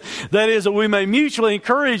this, that is, that we may mutually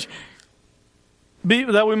encourage,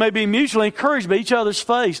 that we may be mutually encouraged by each other's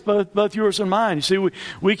faith, both yours and mine. You see,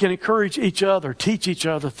 we can encourage each other, teach each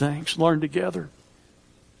other things, learn together.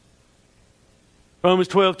 Romans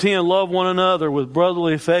 12:10, love one another with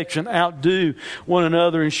brotherly affection, outdo one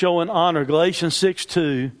another in showing honor. Galatians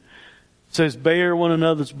 6:2 says, bear one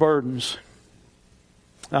another's burdens.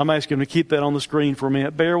 I'm asking him to keep that on the screen for a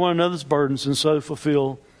minute. Bear one another's burdens and so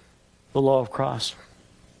fulfill the law of Christ.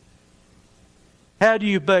 How do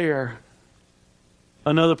you bear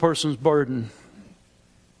another person's burden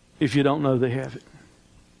if you don't know they have it?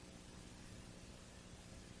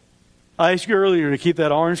 I asked you earlier to keep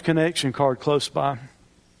that orange connection card close by.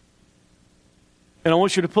 And I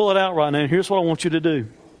want you to pull it out right now. And here's what I want you to do.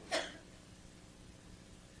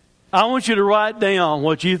 I want you to write down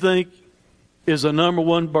what you think is the number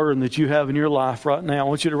one burden that you have in your life right now. I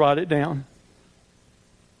want you to write it down.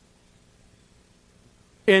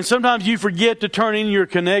 And sometimes you forget to turn in your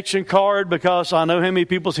connection card because I know how many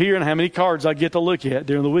people's here and how many cards I get to look at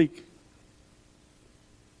during the week.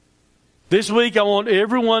 This week I want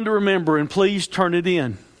everyone to remember, and please turn it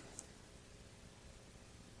in.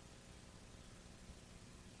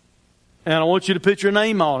 And I want you to put your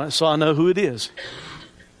name on it so I know who it is.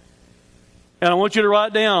 And I want you to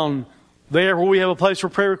write down there where we have a place for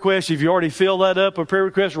prayer requests. If you already filled that up, a prayer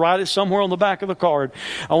request, write it somewhere on the back of the card.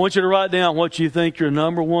 I want you to write down what you think your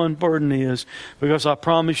number one burden is, because I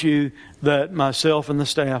promise you that myself and the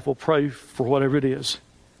staff will pray for whatever it is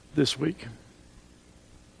this week.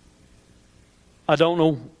 I don't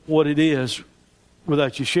know what it is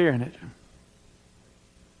without you sharing it.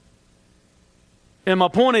 And my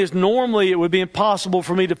point is, normally it would be impossible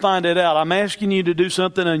for me to find it out. I'm asking you to do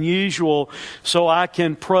something unusual so I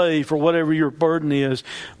can pray for whatever your burden is.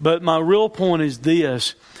 But my real point is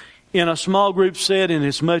this. In a small group setting,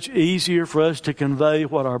 it's much easier for us to convey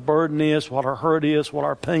what our burden is, what our hurt is, what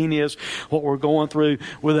our pain is, what we're going through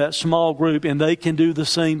with that small group. And they can do the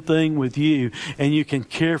same thing with you. And you can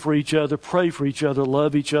care for each other, pray for each other,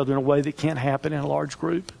 love each other in a way that can't happen in a large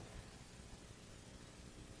group.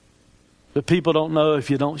 But people don't know if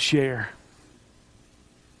you don't share.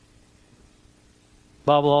 The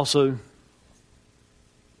Bible also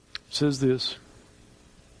says this.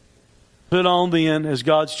 Put on then, as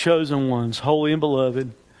God's chosen ones, holy and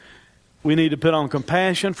beloved. We need to put on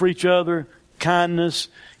compassion for each other, kindness,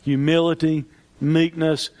 humility,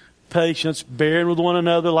 meekness, patience, bearing with one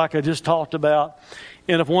another like I just talked about.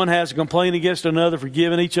 And if one has a complaint against another,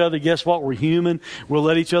 forgiving each other, guess what? We're human. We'll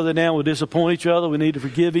let each other down. We'll disappoint each other. We need to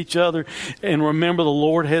forgive each other. And remember, the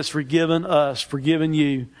Lord has forgiven us, forgiven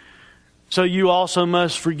you. So you also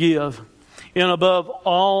must forgive. And above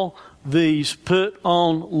all these, put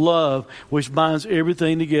on love, which binds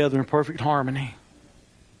everything together in perfect harmony.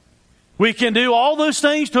 We can do all those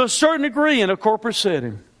things to a certain degree in a corporate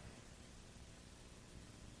setting.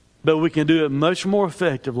 But we can do it much more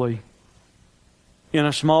effectively in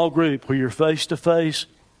a small group where you're face to face,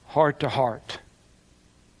 heart to heart.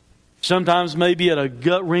 Sometimes maybe at a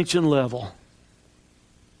gut-wrenching level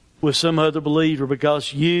with some other believer,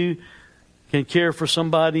 because you can care for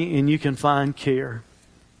somebody and you can find care.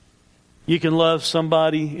 You can love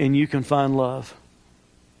somebody and you can find love.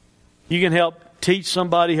 You can help teach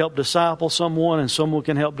somebody, help disciple someone, and someone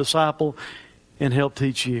can help disciple and help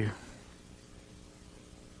teach you.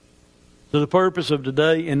 So the purpose of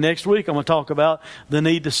today and next week, I'm going to talk about the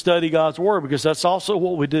need to study God's Word, because that's also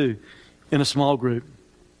what we do in a small group.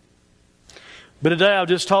 But today I'll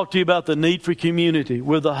just talk to you about the need for community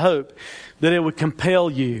with the hope that it would compel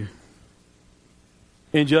you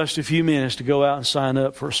in just a few minutes to go out and sign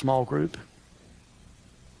up for a small group.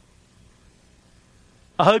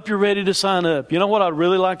 I hope you're ready to sign up. You know what I'd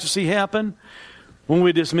really like to see happen when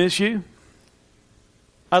we dismiss you?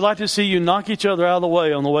 I'd like to see you knock each other out of the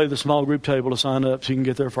way on the way to the small group table to sign up so you can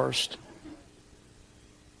get there first.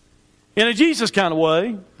 In a Jesus kind of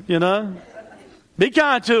way, you know. Be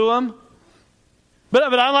kind to them. But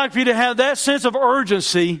I'd like for you to have that sense of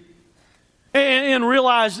urgency and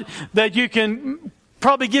realize that you can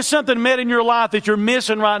probably get something met in your life that you're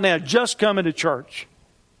missing right now just coming to church.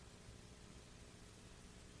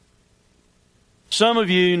 Some of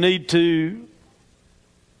you need to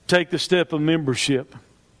take the step of membership.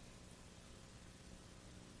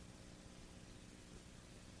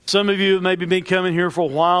 Some of you have maybe been coming here for a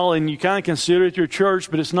while and you kind of consider it your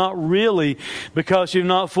church, but it's not really, because you've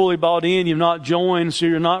not fully bought in, you've not joined, so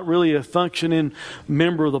you're not really a functioning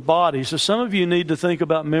member of the body. So some of you need to think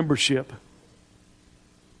about membership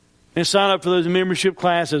and sign up for those membership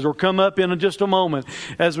classes, or come up in just a moment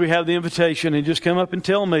as we have the invitation and just come up and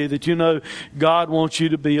tell me that you know God wants you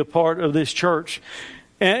to be a part of this church.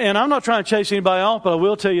 And I'm not trying to chase anybody off, but I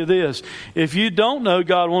will tell you this. If you don't know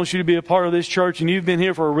God wants you to be a part of this church and you've been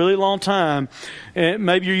here for a really long time, and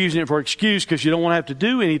maybe you're using it for excuse because you don't want to have to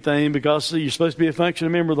do anything because you're supposed to be a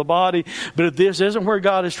functioning member of the body. But if this isn't where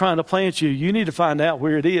God is trying to plant you, you need to find out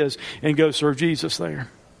where it is and go serve Jesus there.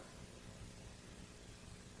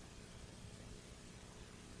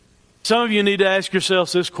 Some of you need to ask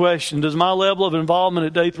yourselves this question. Does my level of involvement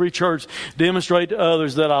at Day 3 Church demonstrate to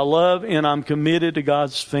others that I love and I'm committed to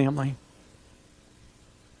God's family?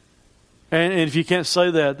 And if you can't say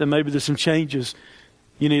that, then maybe there's some changes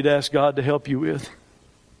you need to ask God to help you with.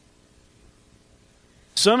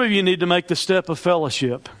 Some of you need to make the step of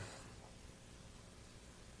fellowship.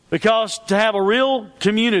 Because to have a real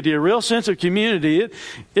community, a real sense of community,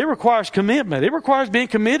 it requires commitment. It requires being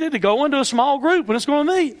committed to go into a small group when it's going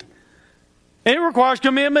to meet. And it requires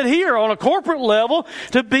commitment here on a corporate level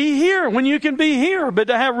to be here when you can be here. But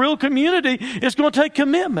to have real community, it's going to take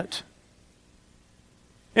commitment.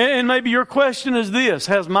 And maybe your question is this: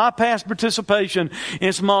 has my past participation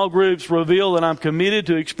in small groups revealed that I'm committed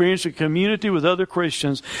to experience a community with other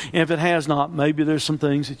Christians? And if it has not, maybe there's some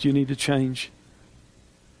things that you need to change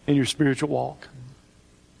in your spiritual walk.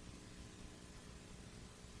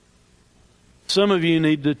 Some of you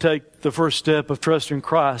need to take the first step of trusting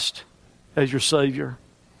Christ as your Savior.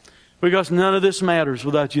 Because none of this matters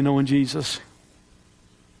without you knowing Jesus.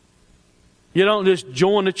 You don't just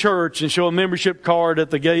join the church and show a membership card at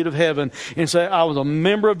the gate of heaven and say, I was a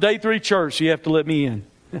member of Day 3 Church, so you have to let me in.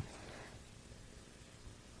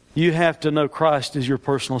 You have to know Christ as your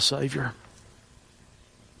personal Savior.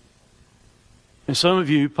 And some of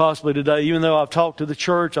you, possibly today, even though I've talked to the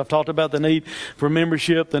church, I've talked about the need for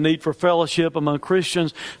membership, the need for fellowship among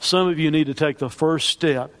Christians, some of you need to take the first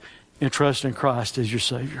step in trusting Christ as your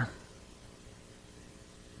Savior.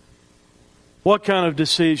 What kind of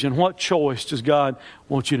decision, what choice does God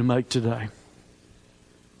want you to make today?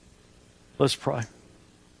 Let's pray.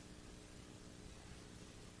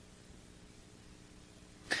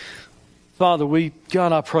 Father,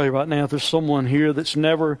 God, I pray right now if there's someone here that's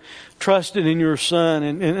never trusted in your Son,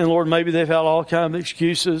 and Lord, maybe they've had all kinds of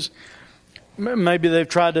excuses. Maybe they've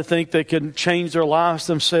tried to think they can change their lives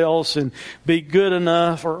themselves and be good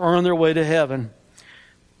enough or earn their way to heaven.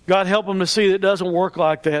 God, help them to see that it doesn't work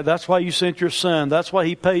like that. That's why you sent your Son. That's why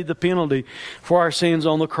He paid the penalty for our sins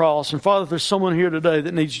on the cross. And Father, if there's someone here today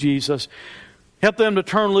that needs Jesus, help them to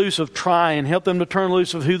turn loose of trying. Help them to turn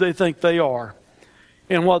loose of who they think they are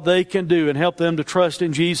and what they can do, and help them to trust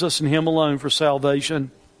in Jesus and Him alone for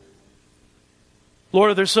salvation.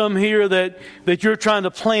 Lord, if there's some here that you're trying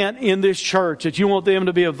to plant in this church, that you want them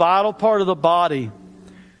to be a vital part of the body,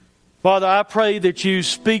 Father, I pray that you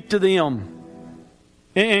speak to them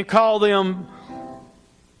and call them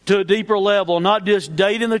to a deeper level. Not just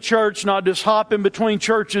date in the church, not just hop in between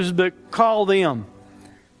churches, but call them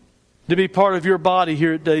to be part of your body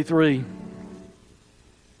here at Day 3.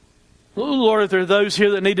 Lord, if there are those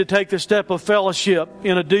here that need to take the step of fellowship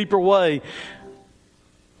in a deeper way,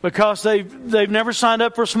 because they've never signed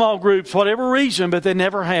up for small groups, whatever reason, but they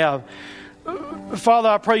never have. Father,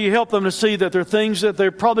 I pray you help them to see that there are things that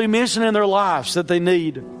they're probably missing in their lives that they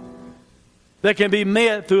need, that can be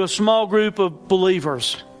met through a small group of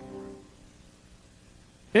believers.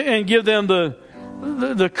 And give them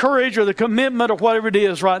the courage or the commitment or whatever it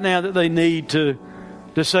is right now that they need to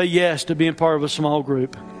say yes to being part of a small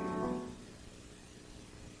group.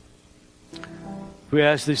 We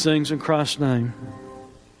ask these things in Christ's name.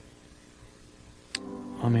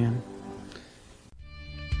 Amen.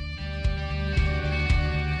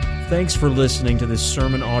 Thanks for listening to this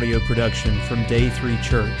sermon audio production from Day 3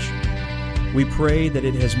 Church. We pray that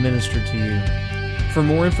it has ministered to you. For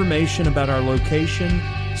more information about our location,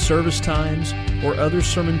 service times, or other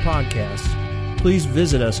sermon podcasts, please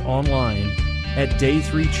visit us online at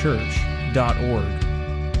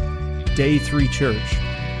day3church.org. Day 3 Church.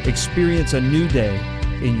 Experience a new day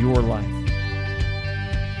in your life.